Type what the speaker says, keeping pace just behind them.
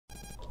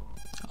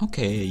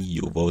Okay,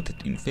 you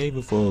voted in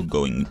favor for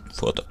going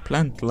for the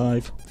plant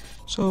life,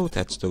 so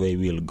that's the way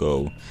we'll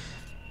go.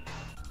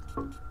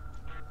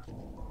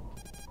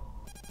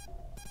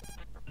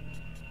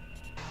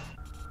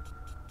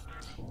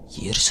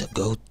 Years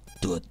ago,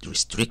 to a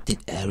restricted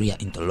area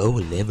in the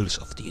lower levels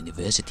of the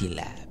university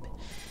lab.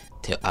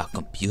 There are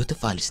computer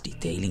files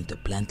detailing the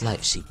plant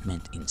life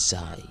shipment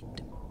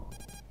inside.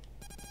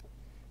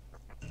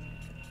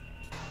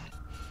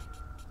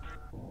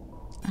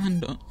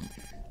 And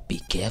be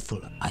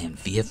careful, I am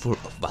fearful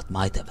of what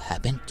might have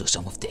happened to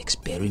some of the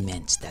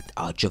experiments that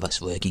Archer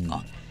was working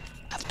on.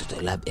 After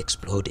the lab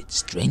exploded,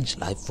 strange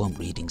lifeform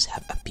readings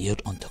have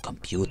appeared on the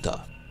computer.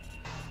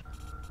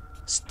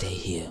 Stay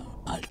here,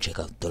 I'll check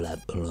out the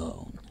lab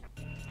alone.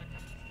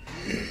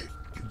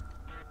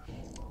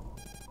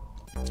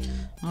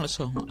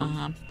 Also,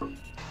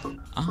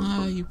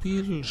 I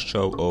will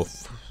show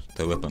off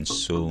the weapon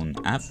soon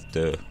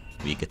after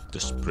we get the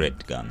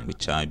spread gun,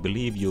 which I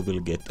believe you will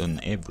get on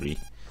every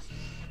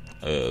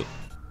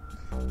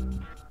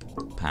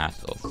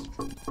path of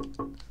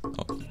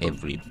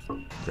every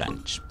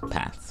branch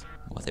path,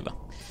 whatever.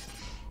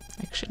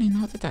 Actually,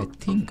 now that I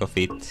think of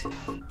it,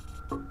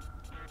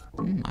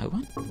 I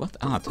wonder what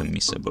are the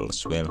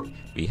missables. Well,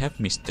 we have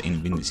missed the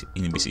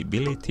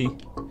invisibility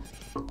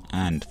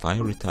and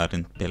fire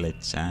retardant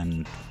pellets,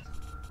 and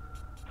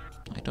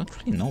I don't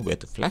really know where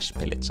the flash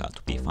pellets are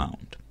to be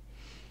found.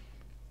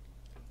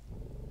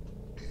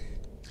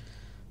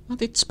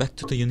 But it's back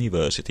to the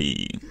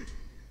university.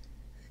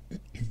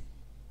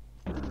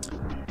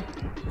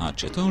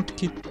 Archer told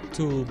Kit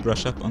to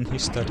brush up on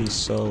his studies,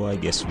 so I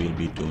guess we'll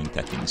be doing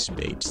that in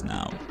spades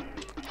now.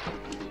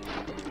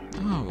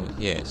 Oh,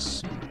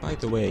 yes, by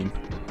the way,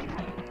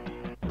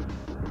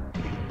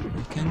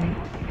 we can...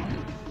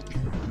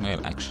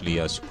 Well, actually,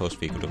 I suppose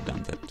we could have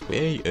done that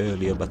way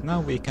earlier, but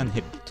now we can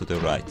head to the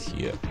right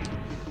here.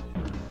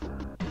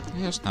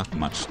 There's not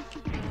much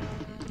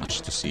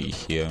to see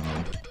here.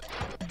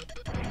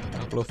 A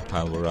couple of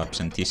power-ups,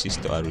 and this is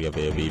the area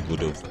where we would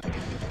have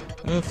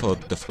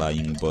fought the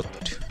flying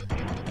bot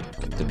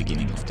at the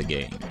beginning of the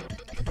game.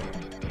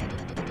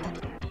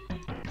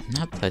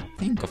 Now that I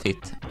think of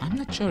it, I'm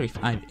not sure if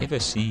I've ever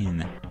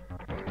seen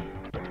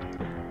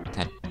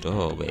that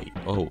doorway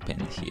open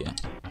here.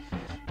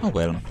 Oh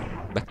well,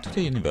 back to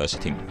the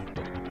university.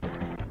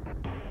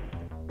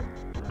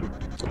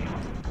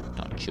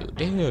 Don't you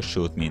dare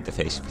shoot me in the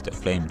face with a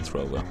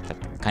flamethrower,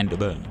 that kinda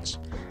burns.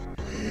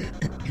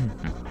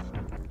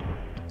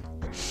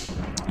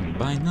 And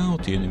by now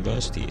the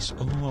university is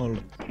all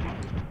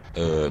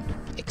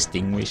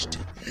extinguished.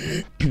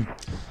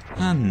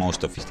 And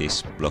most of it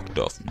is blocked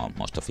off,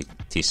 most of it,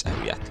 this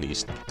area at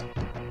least.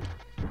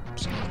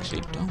 So I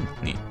actually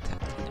don't need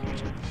that.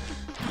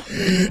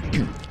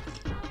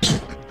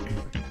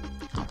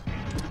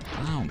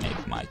 I'll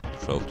make my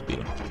throat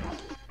bill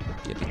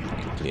a bit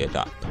cleared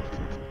up.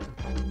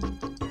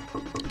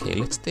 Okay,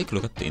 let's take a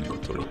look at the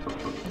inventory.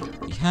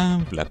 We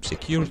have lab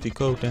security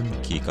code and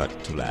keycard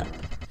to lab.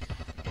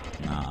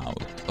 Now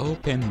it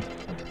opened.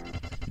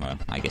 Well,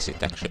 I guess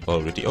it actually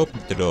already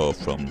opened the door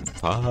from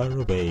far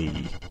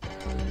away.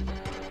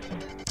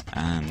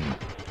 And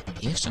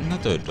here's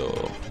another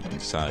door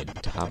inside.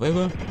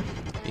 However,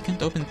 we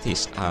can't open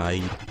this.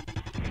 I'm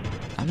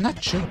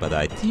not sure, but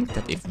I think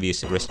that if we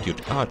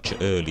rescued Archer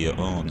earlier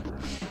on,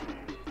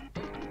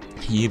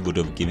 he would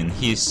have given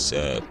his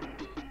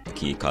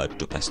keycard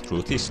to pass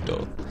through this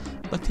door.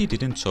 But he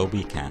didn't, so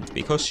we can't,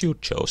 because you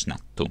chose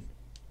not to.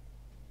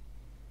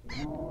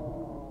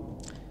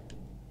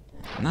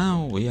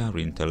 Now we are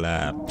in the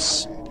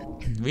labs,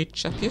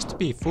 which appears to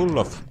be full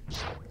of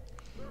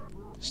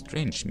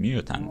strange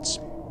mutants.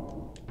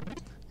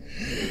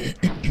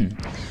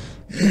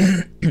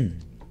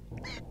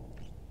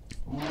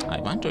 I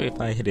wonder if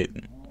I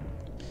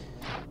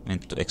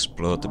went to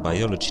explore the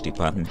biology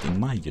department in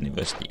my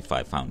university if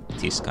I found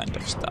this kind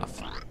of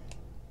stuff.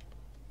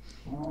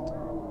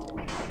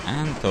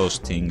 And those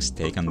things,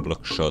 they can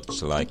block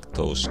shots like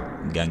those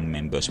gang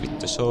members with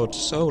the swords,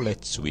 so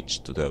let's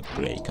switch to the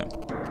breaker.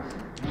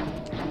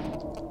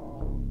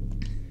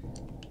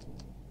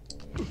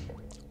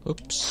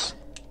 Oops.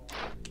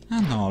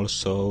 And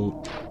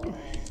also,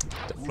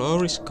 the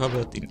floor is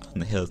covered in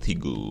unhealthy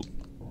goo.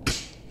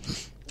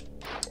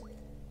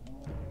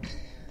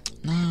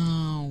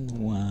 Now,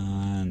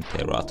 and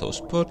there are those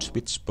pods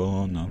which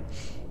spawn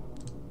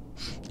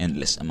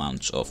endless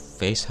amounts of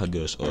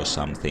facehuggers or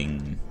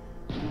something.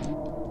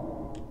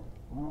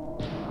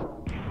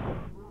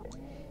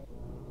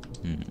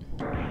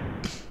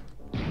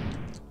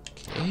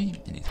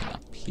 Okay, anything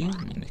up here?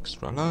 An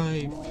extra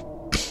life.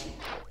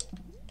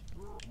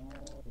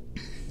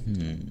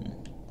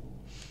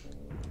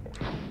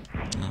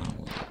 Now,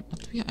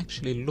 what we are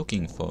actually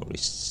looking for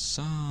is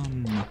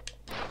some...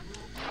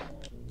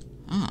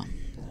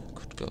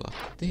 could go up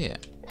there.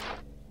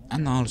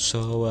 And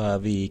also,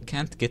 we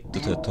can't get to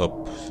the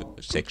top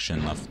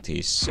section of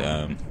this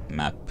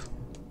map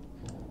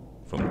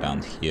from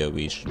down here.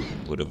 We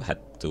would have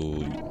had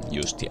to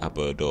use the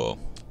upper door.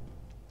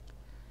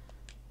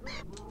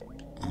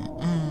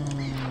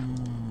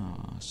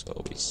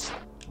 So is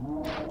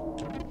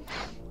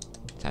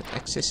that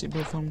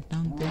accessible from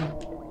down there?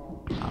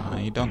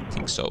 I don't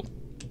think so.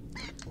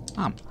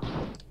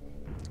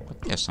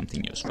 But there's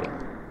something useful.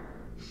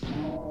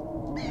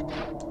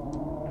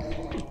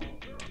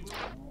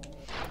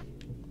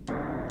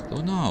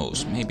 Who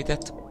knows, maybe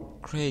that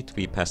crate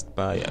we passed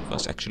by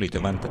was actually the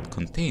one that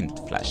contained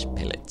flash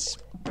pellets.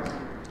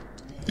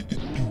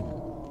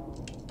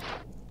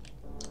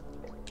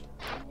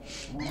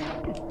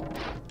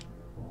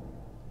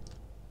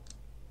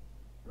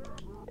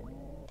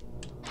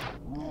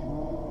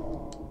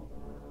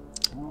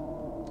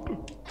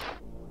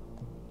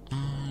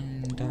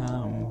 And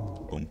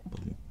boom,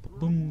 boom,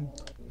 boom.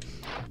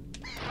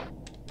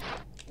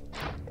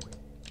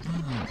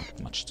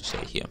 Not much to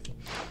say here.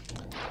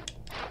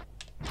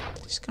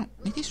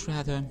 It is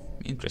rather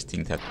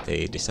interesting that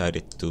they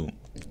decided to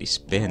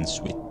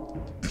dispense with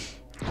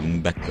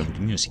background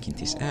music in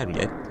this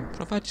area. It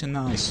provides a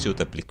nice,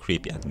 suitably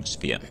creepy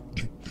atmosphere.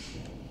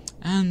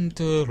 And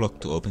the lock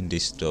to open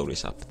this door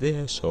is up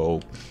there,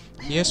 so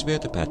here's where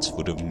the paths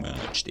would have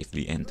merged if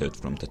we entered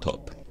from the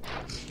top.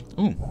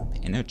 Ooh,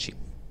 energy.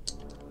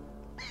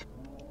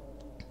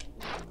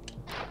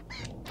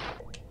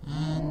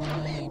 And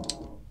I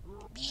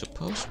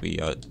suppose we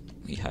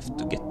have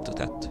to get to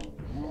that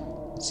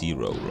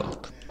 0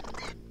 lock.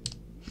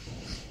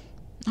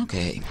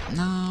 Okay,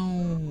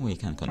 now we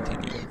can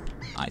continue,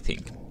 I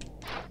think.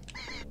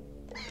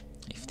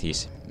 If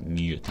these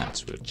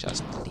mutants will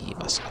just leave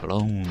us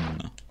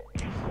alone.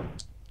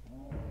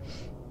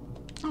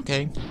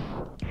 Okay.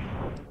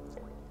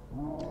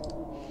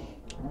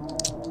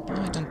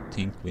 I don't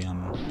think we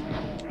are...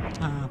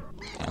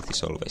 health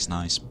is always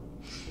nice.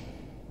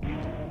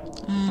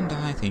 And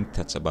I think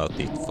that's about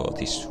it for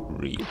this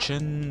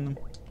region.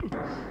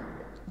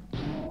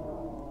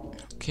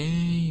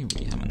 Okay,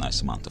 we have a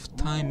nice amount of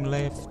time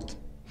left.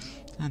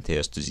 And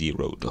there's the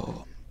 0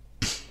 door.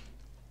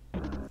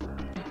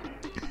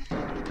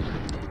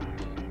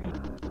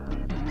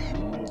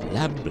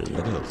 Lab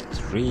level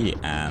 3,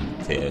 and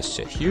there's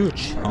a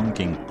huge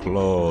honking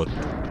clawed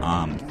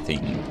arm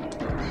thing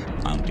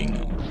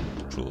pounding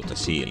through the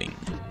ceiling.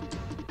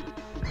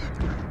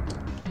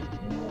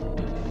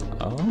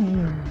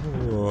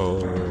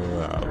 Oh,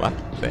 what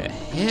the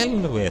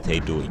hell were they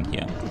doing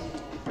here?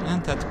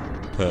 And that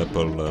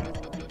purple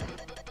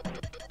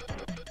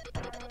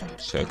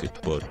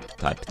circuit board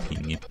type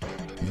thingy.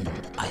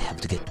 I have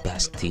to get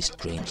past these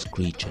strange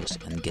creatures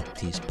and get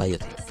these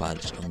biotech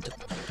files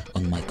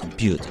on my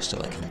computer so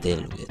I can tell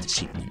where the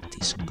shipment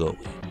is going.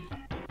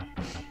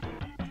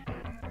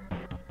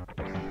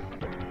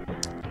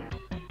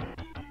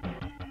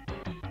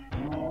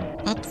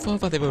 But for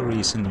whatever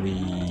reason we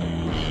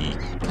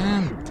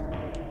can't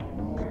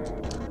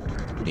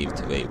leave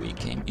the way we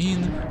came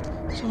in,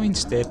 so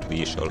instead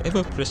we shall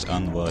ever press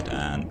onward,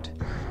 and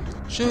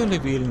surely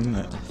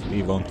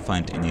we won't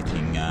find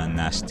anything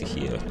nasty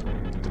here.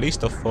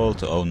 Least of all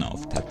the owner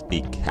of that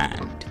big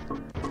hand.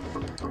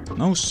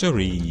 No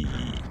siree.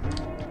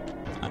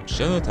 I'm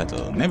sure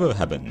that'll never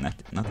happen,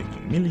 not in a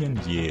million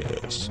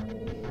years.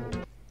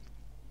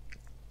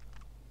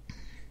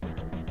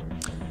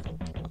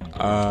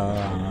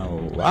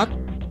 What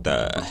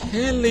the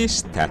hell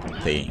is that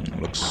thing?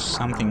 Looks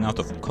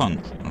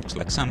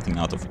like something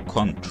out of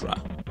Contra.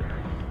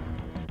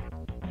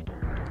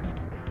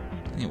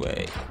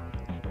 Anyway.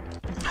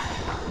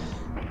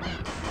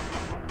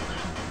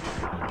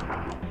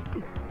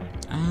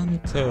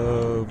 And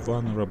the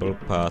vulnerable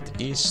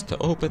part is the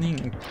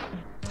opening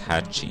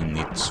hatch in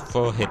its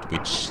forehead,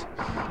 which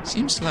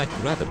seems like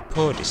rather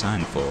poor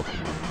design for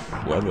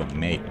whoever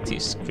made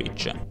this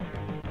creature.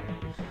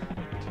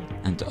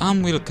 And the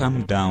arm will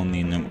come down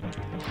in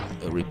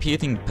a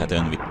repeating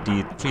pattern with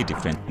 3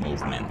 different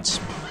movements.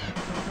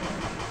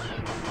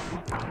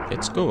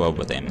 Let's go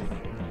over them.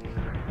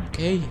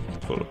 Okay,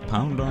 it will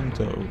pound on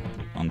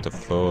the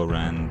floor,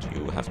 and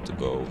you have to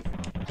go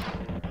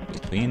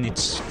between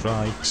its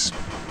strikes.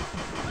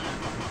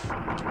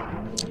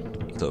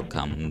 It'll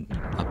come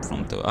up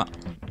from the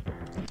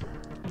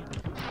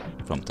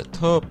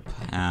top,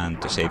 and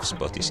the safe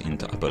spot is in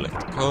the upper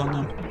left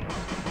corner.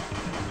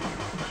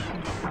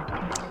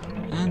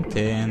 And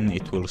then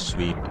it will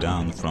sweep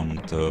down from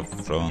the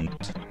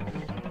front,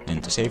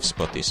 and the safe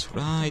spot is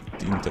right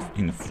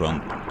in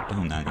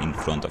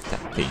front of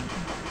that thing.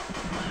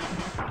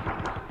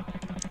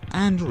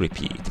 And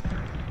repeat.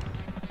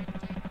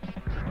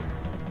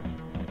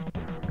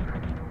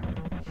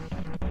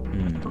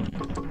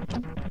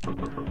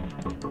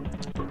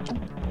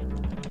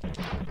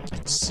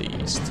 Let's see.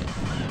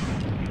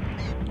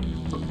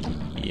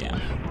 Yeah.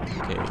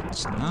 Okay,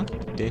 it's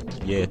not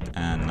dead yet,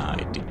 and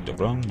I did the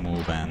wrong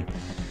move. And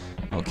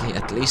okay,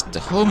 at least the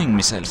homing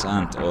missiles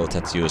aren't all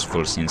that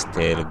useful, since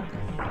they'll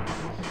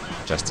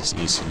just as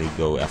easily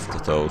go after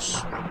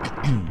those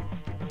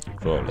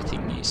crawler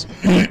thingies.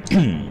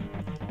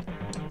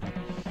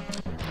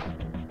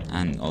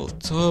 And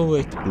although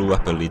it blew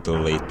up a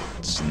little,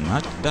 it's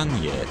not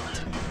done yet.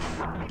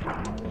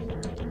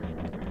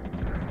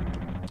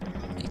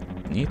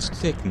 needs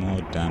to take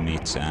more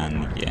damage,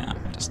 and yeah,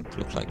 doesn't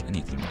look like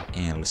anything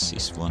else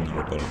is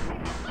vulnerable.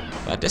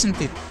 But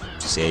doesn't it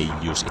say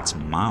use its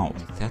mouth?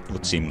 That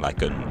would seem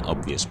like an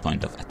obvious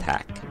point of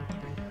attack.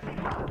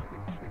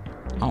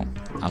 Oh,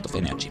 out of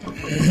energy.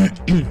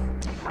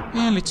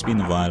 Well, it's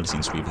been a while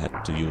since we've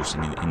had to use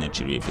any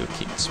energy refill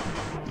kits.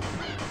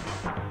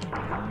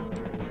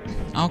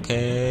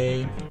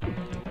 Okay.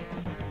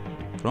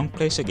 Wrong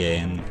place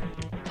again.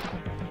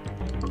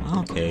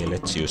 Okay,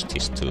 let's use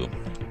this too.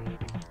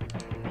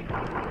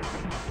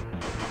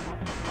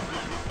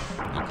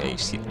 Okay,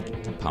 is it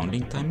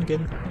pounding time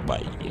again?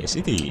 Why, yes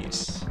it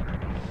is.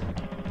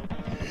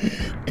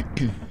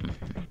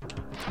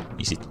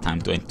 Is it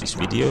time to end this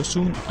video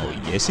soon? Oh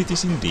yes it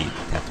is indeed,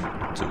 that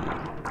too.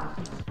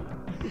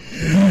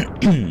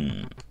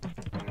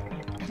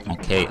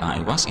 Okay, I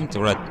was in the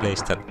right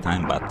place that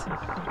time, but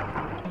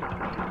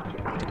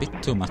a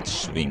bit too much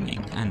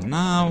swinging. And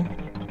now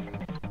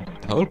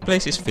the whole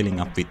place is filling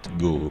up with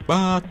goo,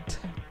 but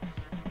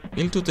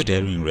we'll do the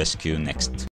daring rescue next.